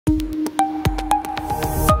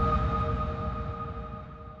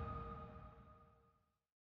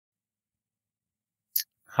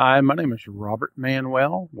Hi, my name is Robert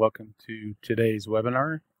Manuel. Welcome to today's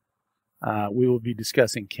webinar. We will be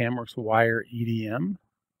discussing CAMWorks Wire EDM.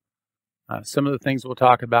 Some of the things we'll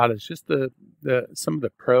talk about is just some of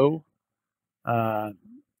the pro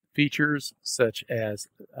features, such as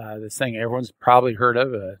this thing everyone's probably heard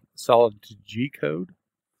of, a solid to G code.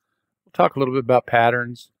 We'll talk a little bit about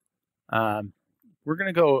patterns. We're going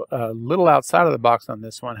to go a little outside of the box on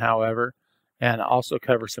this one, however, and also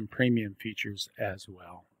cover some premium features as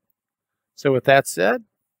well. So with that said,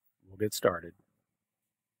 we'll get started.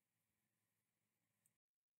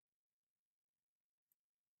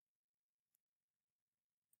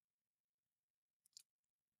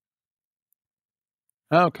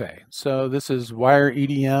 Okay, so this is Wire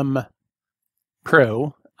EDM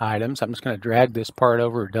Pro items. I'm just going to drag this part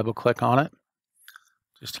over, double click on it,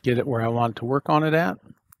 just to get it where I want to work on it at.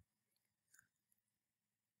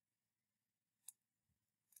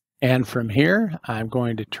 And from here, I'm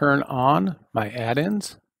going to turn on my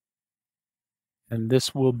add-ins. And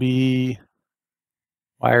this will be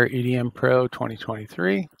Wire EDM Pro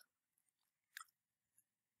 2023.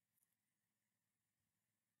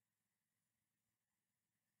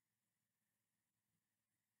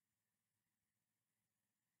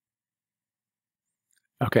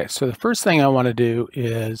 Okay, so the first thing I want to do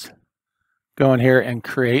is go in here and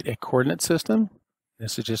create a coordinate system.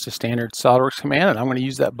 This is just a standard SOLIDWORKS command, and I'm going to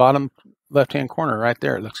use that bottom left-hand corner right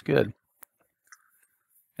there. It looks good.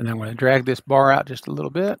 And I'm going to drag this bar out just a little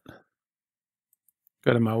bit.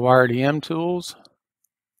 Go to my Wire EDM tools.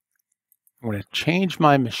 I'm going to change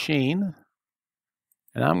my machine,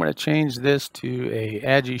 and I'm going to change this to a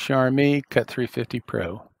Agi Charmy Cut 350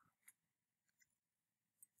 Pro.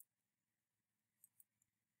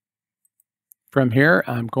 From here,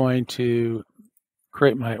 I'm going to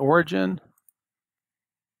create my origin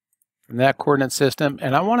from that coordinate system,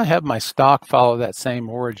 and I want to have my stock follow that same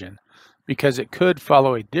origin because it could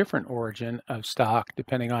follow a different origin of stock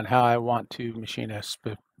depending on how I want to machine a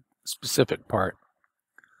specific part.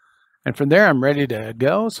 And from there, I'm ready to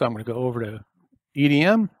go. So I'm going to go over to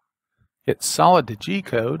EDM, hit solid to G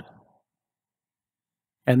code,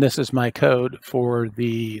 and this is my code for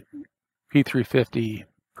the P350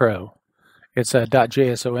 Pro. It's a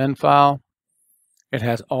 .json file. It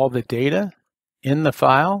has all the data in the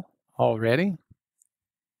file already.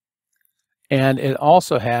 And it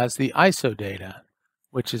also has the ISO data,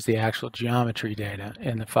 which is the actual geometry data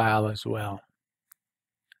in the file as well.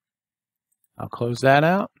 I'll close that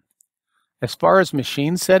out. As far as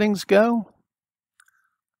machine settings go,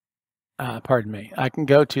 I can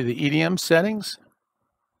go to the EDM settings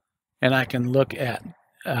and I can look at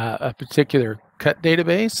a particular cut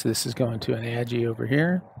database. This is going to an Agi over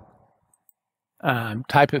here.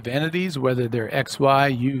 Type of entities, whether they're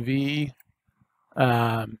XY,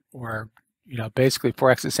 UV, or basically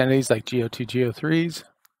 4-axis entities like GO2, GO3s.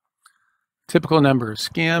 Typical number of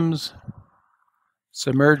skims,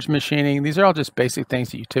 submerged machining. These are all just basic things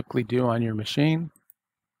that you typically do on your machine.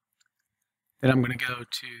 Then I'm going to go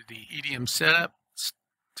to the EDM setup,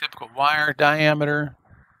 typical wire diameter,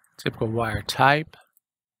 typical wire type.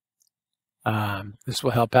 This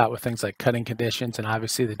will help out with things like cutting conditions and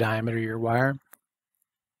obviously the diameter of your wire.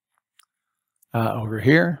 Over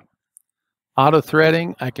here, auto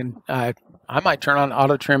threading, I might turn on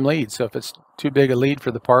auto trim leads. So if it's too big a lead for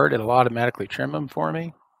the part, it'll automatically trim them for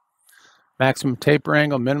me. Maximum taper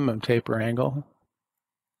angle, minimum taper angle.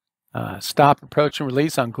 Stop, approach, and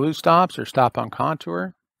release on glue stops or stop on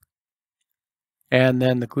contour. And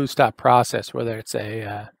then the glue stop process, whether it's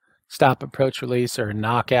a stop, approach, release, or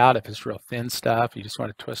knockout. If it's real thin stuff, you just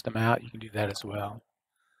want to twist them out, you can do that as well.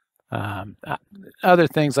 Other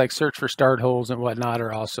things like search for start holes and whatnot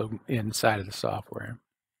are also inside of the software.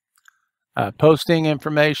 Posting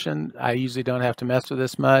information, I usually don't have to mess with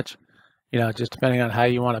this much, just depending on how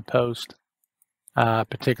you want to post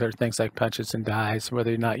particular things like punches and dies,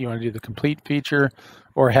 whether or not you want to do the complete feature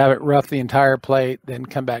or have it rough the entire plate, then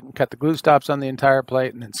come back and cut the glue stops on the entire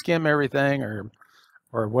plate and then skim everything or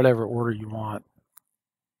whatever order you want.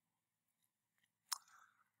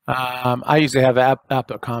 I usually have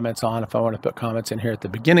output comments on if I want to put comments in here at the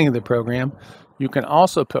beginning of the program. You can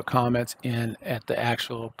also put comments in at the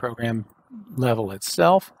actual program level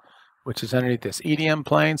itself, which is underneath this EDM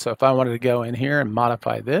plane. So if I wanted to go in here and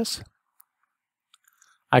modify this,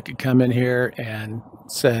 I could come in here and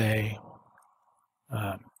say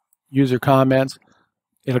user comments.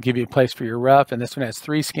 It'll give you a place for your rough, and this one has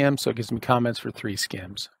 3 skims, so it gives me comments for 3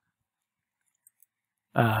 skims.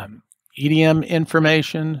 EDM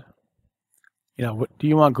information, what do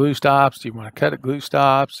you want glue stops? Do you want to cut at glue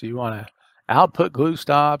stops? Do you want to output glue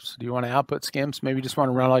stops. Do you want to output skims? Maybe you just want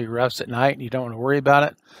to run all your roughs at night and you don't want to worry about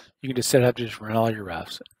it. You can just set it up to just run all your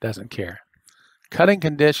roughs. It doesn't care. Cutting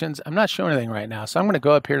conditions. I'm not showing anything right now, so I'm going to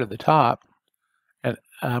go up here to the top and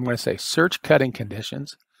I'm going to say search cutting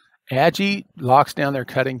conditions. AGI locks down their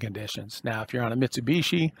cutting conditions. Now, if you're on a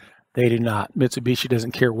Mitsubishi, they do not. Mitsubishi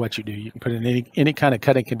doesn't care what you do. You can put in any kind of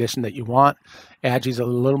cutting condition that you want. AGI's a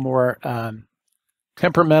little more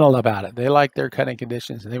temperamental about it. They like their cutting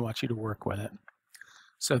conditions and they want you to work with it.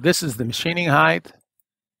 So this is the machining height,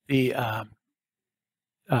 the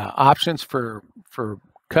options for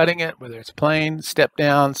cutting it, whether it's plane, step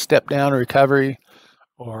down recovery,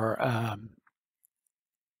 or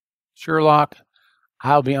Sherlock.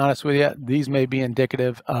 I'll be honest with you, these may be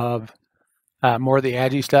indicative of more of the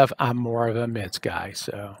AGI stuff. I'm more of a MITS guy.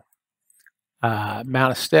 So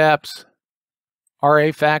amount of steps,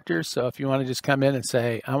 RA factors. So if you want to just come in and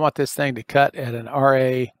say, I want this thing to cut at an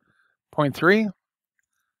RA 0.3,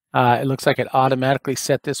 it looks like it automatically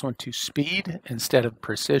set this one to speed instead of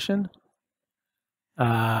precision.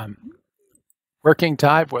 Working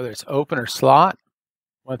type, whether it's open or slot.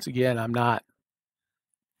 Once again, I'm not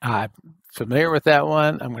familiar with that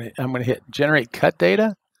one. I'm going to hit generate cut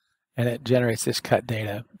data, and it generates this cut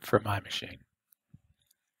data for my machine.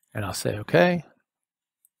 And I'll say okay.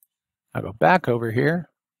 I'll go back over here,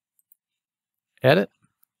 edit,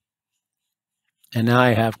 and now I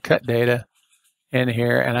have cut data in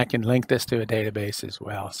here, and I can link this to a database as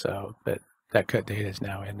well, so that cut data is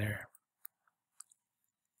now in there.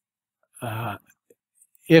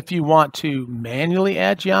 If you want to manually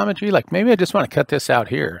add geometry, like maybe I just want to cut this out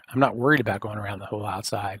here. I'm not worried about going around the whole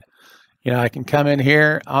outside. You know, I can come in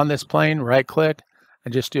here on this plane, right click,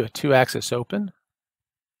 and just do a 2-axis open.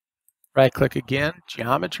 Right click again,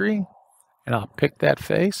 geometry, and I'll pick that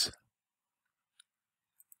face.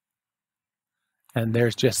 And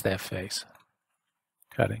there's just that face,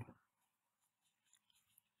 cutting.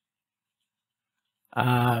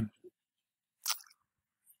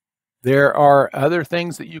 There are other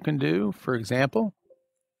things that you can do. For example,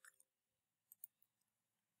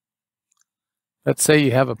 let's say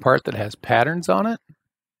you have a part that has patterns on it.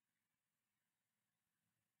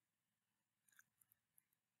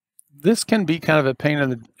 This can be kind of a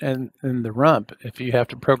pain in the rump if you have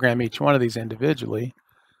to program each one of these individually.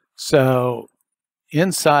 So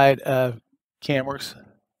inside of CAMWorks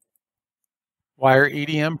Wire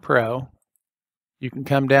EDM Pro, you can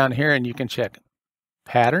come down here and you can check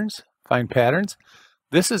patterns, find patterns.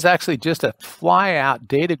 This is actually just a fly-out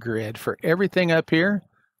data grid for everything up here.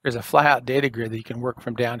 There's a fly-out data grid that you can work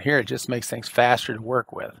from down here. It just makes things faster to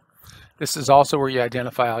work with. This is also where you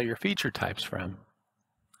identify all your feature types from.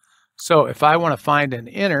 So if I want to find an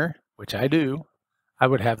inner, which I do, I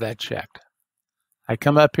would have that checked. I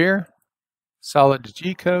come up here, solid to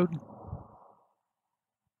G code.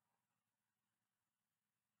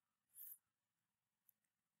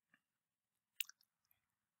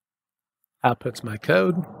 Outputs my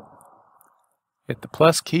code. Hit the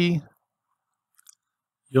plus key.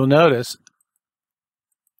 You'll notice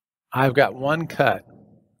I've got one cut,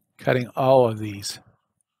 cutting all of these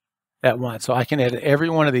at once. So I can edit every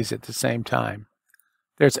one of these at the same time.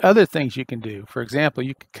 There's other things you can do. For example,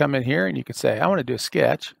 you could come in here and you could say, I want to do a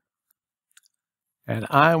sketch. And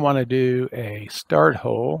I want to do a start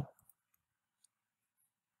hole.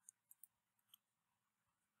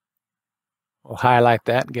 We'll highlight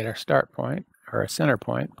that and get our start point, or our center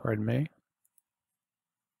point, pardon me.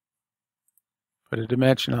 Put a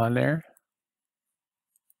dimension on there.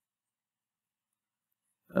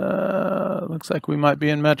 Looks like we might be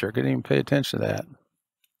in metric. I didn't even pay attention to that.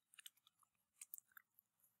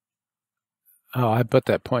 Oh, I put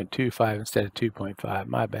that 0.25 instead of 2.5.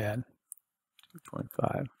 My bad.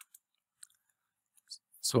 2.5.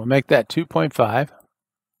 So we'll make that 2.5.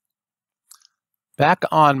 Back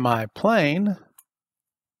on my plane,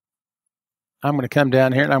 I'm going to come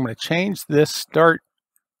down here and I'm going to change this start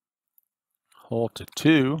hole to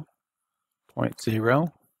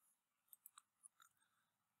 2.0.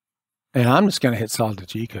 And I'm just going to hit solid to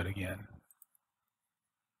G code again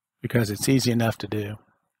because it's easy enough to do.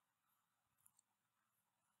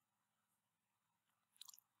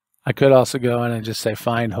 I could also go in and just say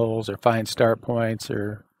find holes or find start points,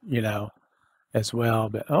 or, you know, as well.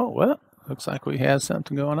 But, oh, well, looks like we have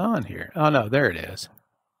something going on here. Oh, no, there it is.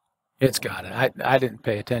 It's got it. I didn't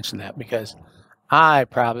pay attention to that because I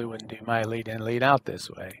probably wouldn't do my lead in, lead out this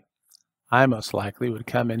way. I most likely would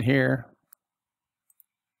come in here.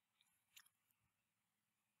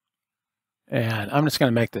 And I'm just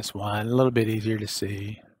going to make this one a little bit easier to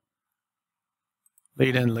see.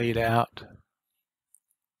 Lead in, lead out.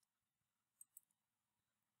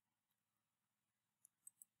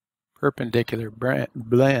 perpendicular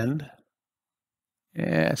blend.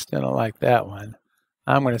 Yeah, I still don't like that one.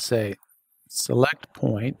 I'm going to say select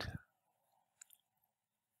point.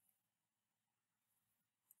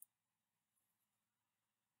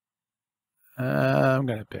 I'm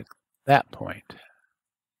going to pick that point.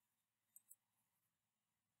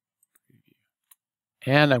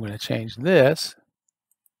 And I'm going to change this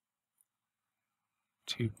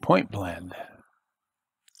to point blend.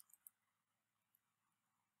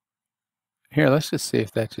 Here, let's just see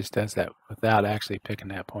if that just does that without actually picking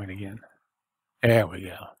that point again. There we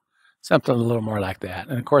go. Something a little more like that.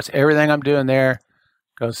 And of course, everything I'm doing there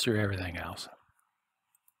goes through everything else.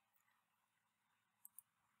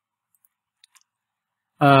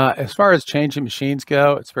 As far as changing machines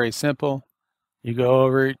go, it's very simple. You go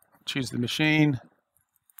over, choose the machine,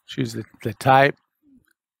 choose the type,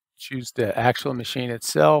 choose the actual machine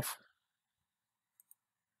itself,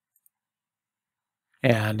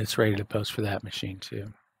 and it's ready to post for that machine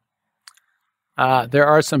too. There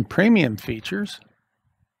are some premium features.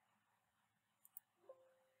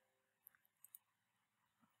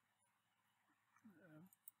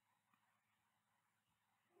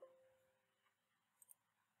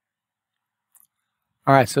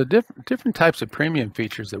 All right, so different types of premium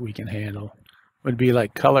features that we can handle would be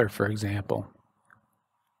like color, for example.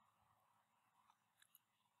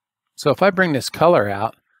 So if I bring this color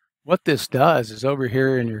out, what this does is over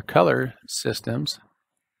here in your color systems,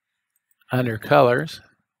 under colors,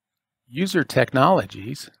 user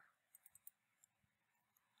technologies,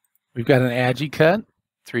 we've got an AgiCut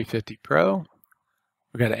 350 Pro.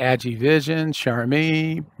 We've got an AgiVision,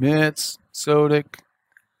 Charmy, MITS, Sodic,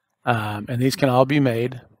 and these can all be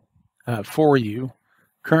made for you.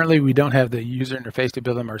 Currently, we don't have the user interface to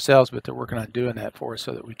build them ourselves, but they're working on doing that for us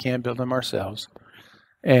so that we can build them ourselves.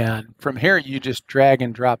 And from here, you just drag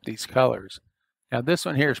and drop these colors. Now, this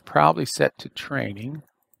one here is probably set to training.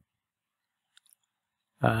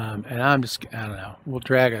 And I don't know, we'll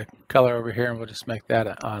drag a color over here and we'll just make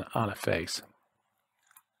that on a face.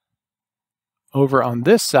 Over on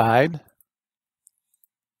this side,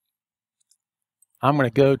 I'm going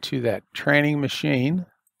to go to that training machine.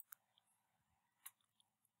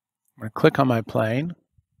 I'm going to click on my plane.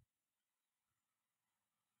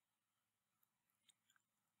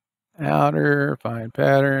 Outer, find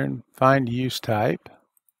pattern, find use type.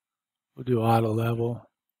 We'll do auto level.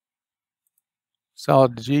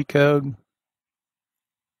 Solid G code.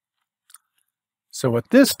 So what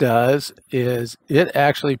this does is it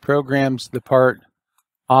actually programs the part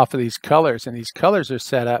off of these colors, and these colors are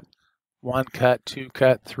set up 1 cut, 2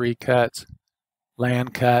 cut, 3 cuts,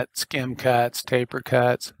 land cut, skim cuts, taper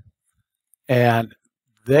cuts, and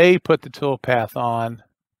they put the toolpath on,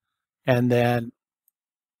 and then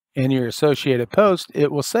in your associated post,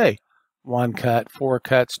 it will say 1 cut, 4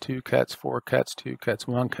 cuts, 2 cuts, 4 cuts, 2 cuts,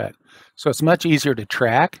 1 cut. So it's much easier to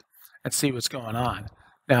track and see what's going on.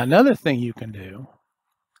 Now, another thing you can do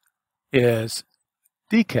is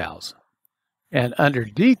decals. And under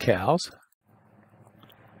decals,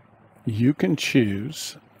 you can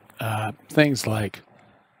choose things like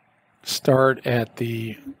start at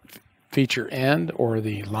the feature end or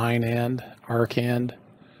the line end, arc end,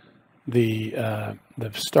 the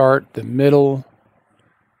start, the middle,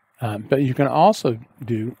 but you can also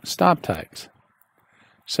do stop types.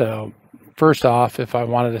 So first off, if I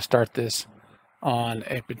wanted to start this on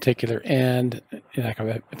a particular end, like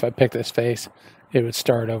if I pick this face, it would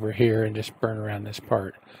start over here and just burn around this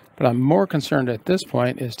part. But I'm more concerned at this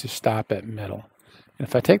point is to stop at middle. And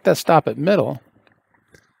if I take that stop at middle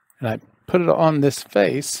and I put it on this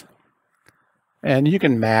face, and you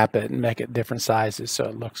can map it and make it different sizes so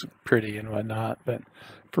it looks pretty and whatnot. But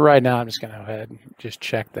for right now, I'm just going to go ahead and just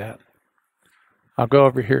check that. I'll go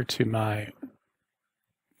over here to my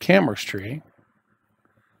CAMWorks tree.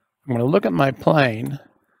 I'm going to look at my plane,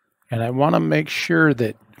 and I want to make sure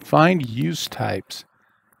that Find Use Types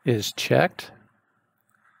is checked.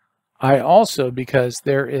 I also, because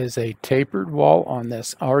there is a tapered wall on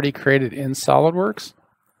this already created in SolidWorks,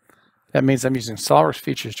 that means I'm using SolidWorks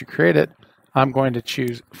features to create it, I'm going to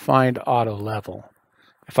choose Find Auto Level.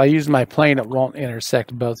 If I use my plane, it won't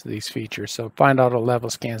intersect both of these features, so Find Auto Level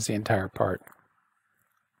scans the entire part.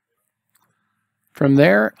 From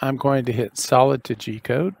there, I'm going to hit Solid to G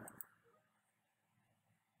code.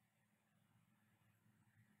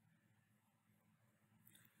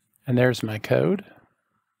 And there's my code.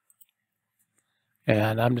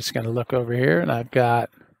 And I'm just going to look over here, and I've got,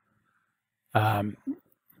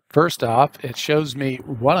 first off, it shows me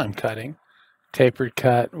what I'm cutting. Tapered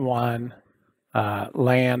cut 1,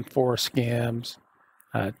 land 4 skims,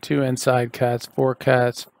 2 inside cuts, 4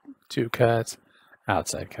 cuts, 2 cuts,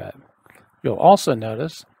 outside cut. You'll also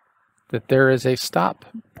notice that there is a stop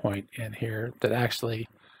point in here that actually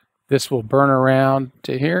this will burn around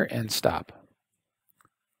to here and stop.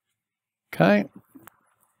 Okay.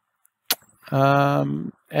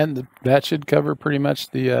 That should cover pretty much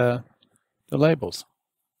the labels.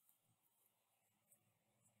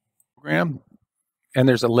 Program, and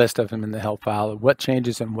there's a list of them in the help file of what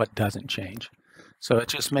changes and what doesn't change. So it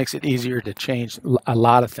just makes it easier to change a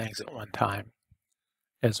lot of things at one time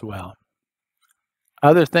as well.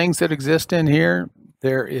 Other things that exist in here,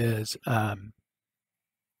 there is, I'm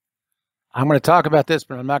going to talk about this,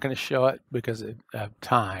 but I'm not going to show it because of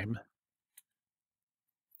time.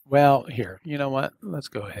 Well, here, you know what? Let's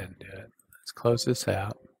go ahead and do it. Let's close this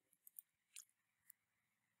out.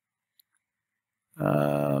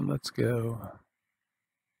 Let's go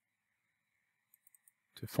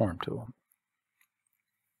to Form Tool.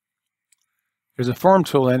 There's a Form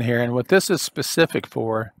Tool in here, and what this is specific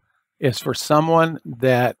for is for someone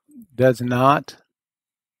that does not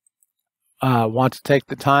want to take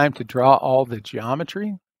the time to draw all the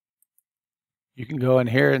geometry. You can go in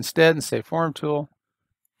here instead and say Form Tool,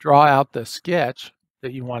 draw out the sketch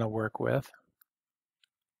that you want to work with.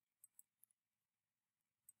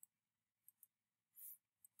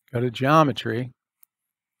 Go to Geometry.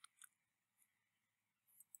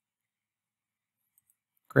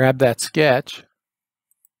 Grab that sketch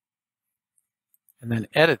and then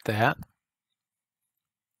edit that.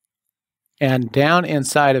 And down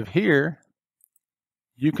inside of here,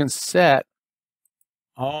 you can set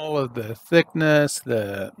all of the thickness,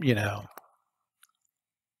 the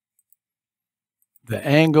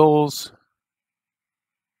angles.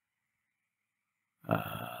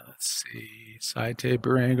 Let's see, side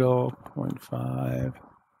taper angle, 0.5.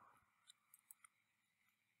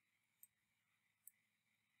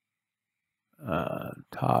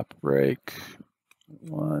 Top break,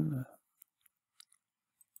 1.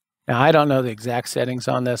 Now, I don't know the exact settings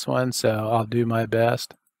on this one, so I'll do my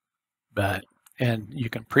best. And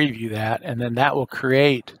you can preview that, and then that will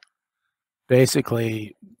create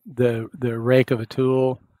basically the rake of a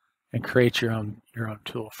tool and create your own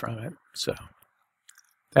tool from it. So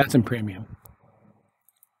that's in Premium.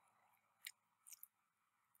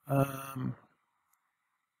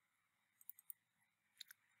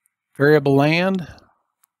 Variable land.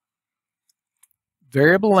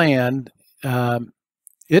 Variable land,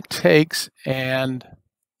 it takes and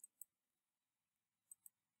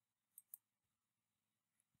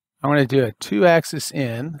I'm going to do a 2-axis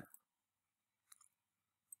in,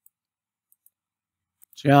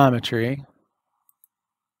 geometry,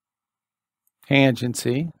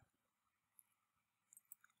 tangency,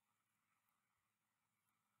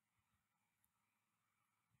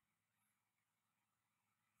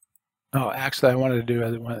 actually I wanted to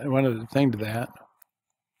do one other thing to that.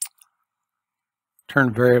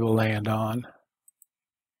 Turn variable land on.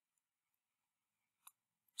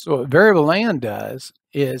 So what variable land does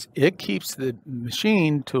is it keeps the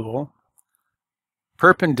machine tool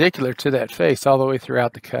perpendicular to that face all the way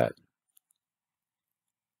throughout the cut.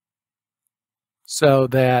 So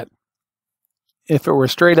that if it were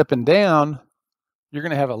straight up and down, you're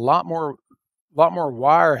going to have a lot more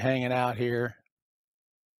wire hanging out here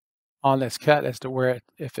on this cut as to where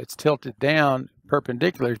if it's tilted down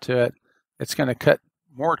perpendicular to it, it's going to cut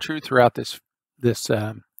more true throughout this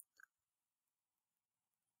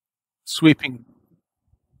sweeping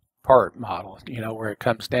part model, where it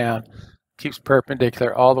comes down, keeps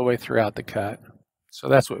perpendicular all the way throughout the cut. So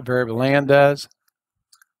that's what variable land does.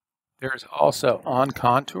 There's also on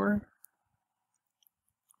contour.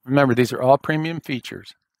 Remember, these are all premium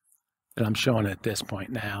features that I'm showing at this point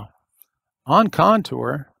now. On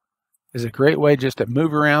contour is a great way just to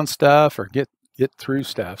move around stuff or get through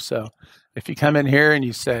stuff. So if you come in here and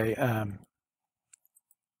you say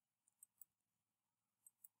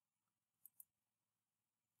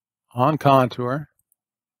on contour,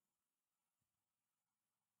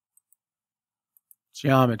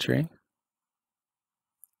 geometry,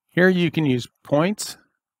 here you can use points,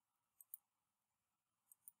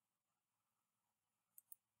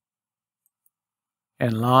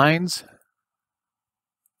 and lines,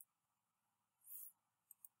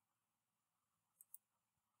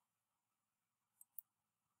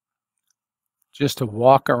 just to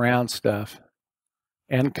walk around stuff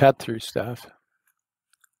and cut through stuff.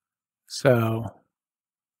 So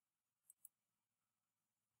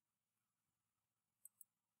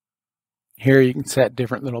here you can set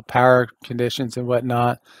different little power conditions and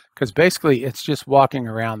whatnot, because basically it's just walking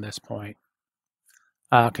around this point.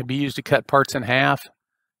 Could be used to cut parts in half,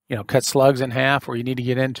 cut slugs in half where you need to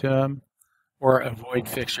get into them, or avoid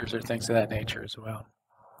fixtures or things of that nature as well.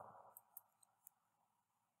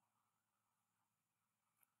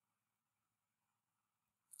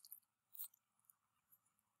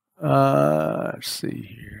 Let's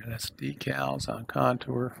see here. That's decals on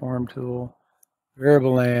contour, form tool,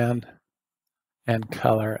 variable land, and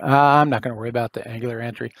color. I'm not going to worry about the angular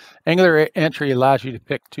entry. Angular entry allows you to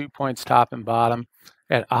pick 2 points top and bottom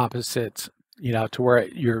at opposites, to where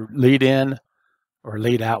your lead in or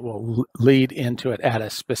lead out will lead into it at a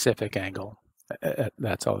specific angle.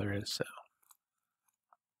 That's all there is. So,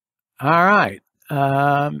 all right.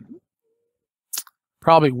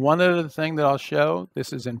 Probably one other thing that I'll show.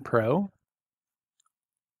 This is in Pro.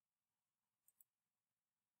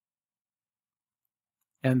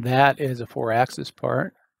 And that is a 4-axis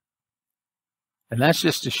part. And that's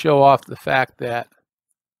just to show off the fact that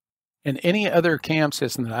in any other CAM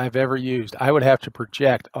system that I've ever used, I would have to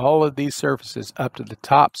project all of these surfaces up to the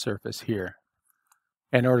top surface here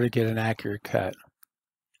in order to get an accurate cut.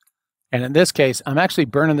 And in this case, I'm actually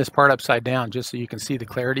burning this part upside down just so you can see the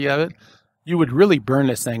clarity of it. You would really burn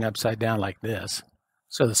this thing upside down like this,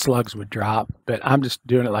 so the slugs would drop, but I'm just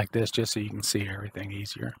doing it like this just so you can see everything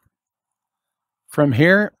easier. From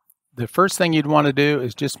here, the first thing you'd want to do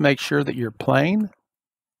is just make sure that your plane,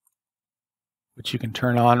 which you can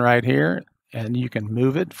turn on right here, and you can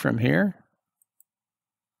move it from here.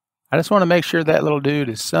 I just want to make sure that little dude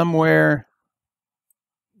is somewhere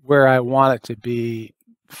where I want it to be,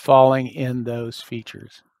 falling in those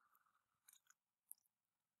features.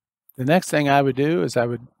 The next thing I would do is I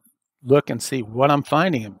would look and see what I'm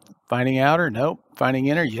finding. Finding outer? Nope. Finding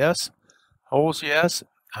inner? Yes. Holes? Yes.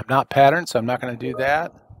 I'm not patterned, so I'm not going to do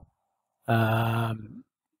that.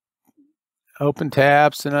 Open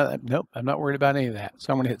tabs, and nope, I'm not worried about any of that.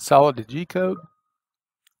 So I'm going to hit solid to G-code.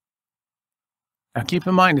 Now keep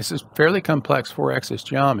in mind, this is fairly complex 4-axis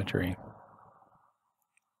geometry.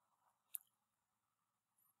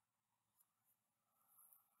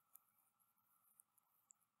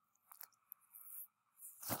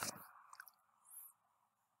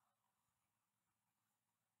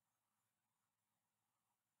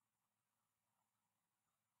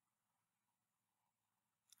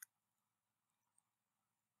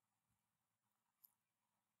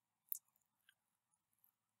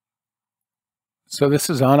 So this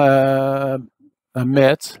is on a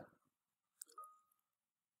MITS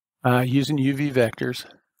using UV vectors.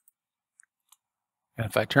 And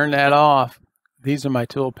if I turn that off, these are my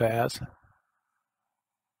tool paths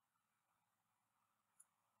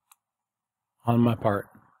on my part.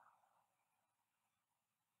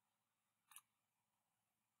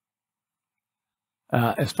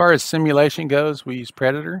 As far as simulation goes, we use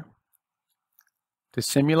Predator to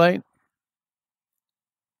simulate.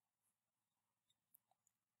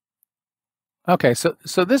 Okay, so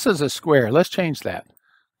this is a square. Let's change that.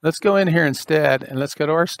 Let's go in here instead, and let's go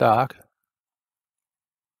to our stock.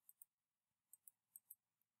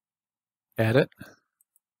 Edit.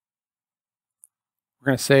 We're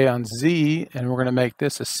going to say on Z, and we're going to make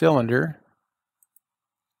this a cylinder.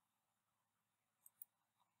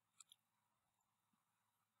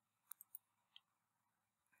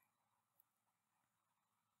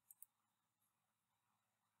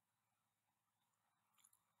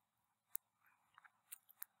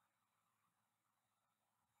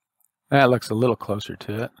 That looks a little closer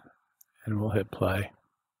to it, and we'll hit play.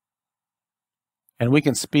 And we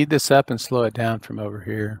can speed this up and slow it down from over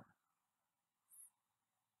here.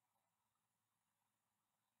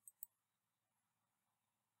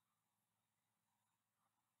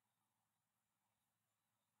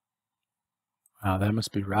 Wow, that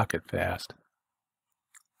must be rocket fast.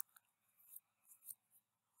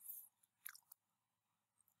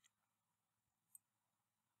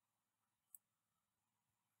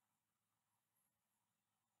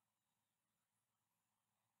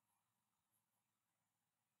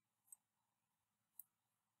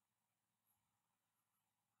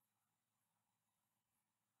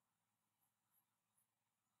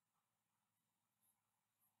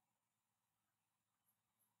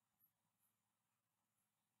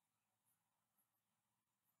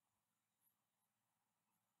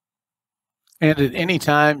 And at any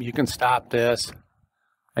time, you can stop this,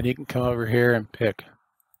 and you can come over here and pick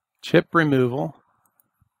chip removal.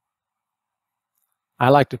 I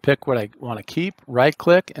like to pick what I want to keep,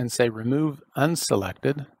 right-click, and say remove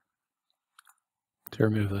unselected to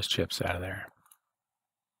remove those chips out of there.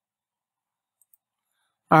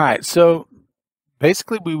 All right, so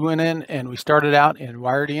basically we went in and we started out in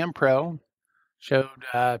Wire EDM Pro, showed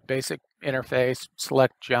basic interface,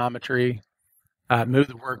 select geometry, move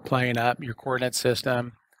the work plane up, your coordinate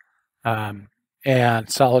system, and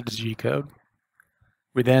solid to G-code.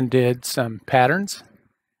 We then did some patterns,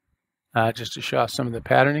 just to show off some of the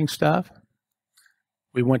patterning stuff.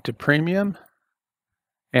 We went to Premium,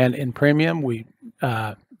 and in Premium we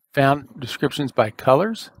found descriptions by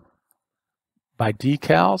colors, by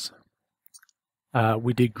decals.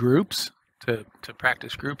 We did groups to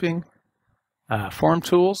practice grouping, form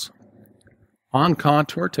tools, on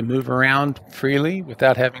contour to move around freely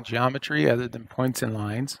without having geometry other than points and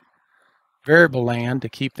lines, variable land to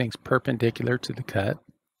keep things perpendicular to the cut.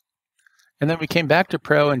 And then we came back to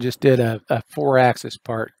Pro and just did a 4-axis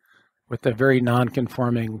part with a very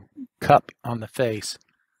non-conforming cup on the face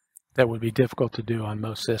that would be difficult to do on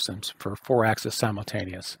most systems for 4-axis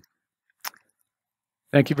simultaneous.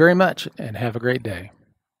 Thank you very much and have a great day.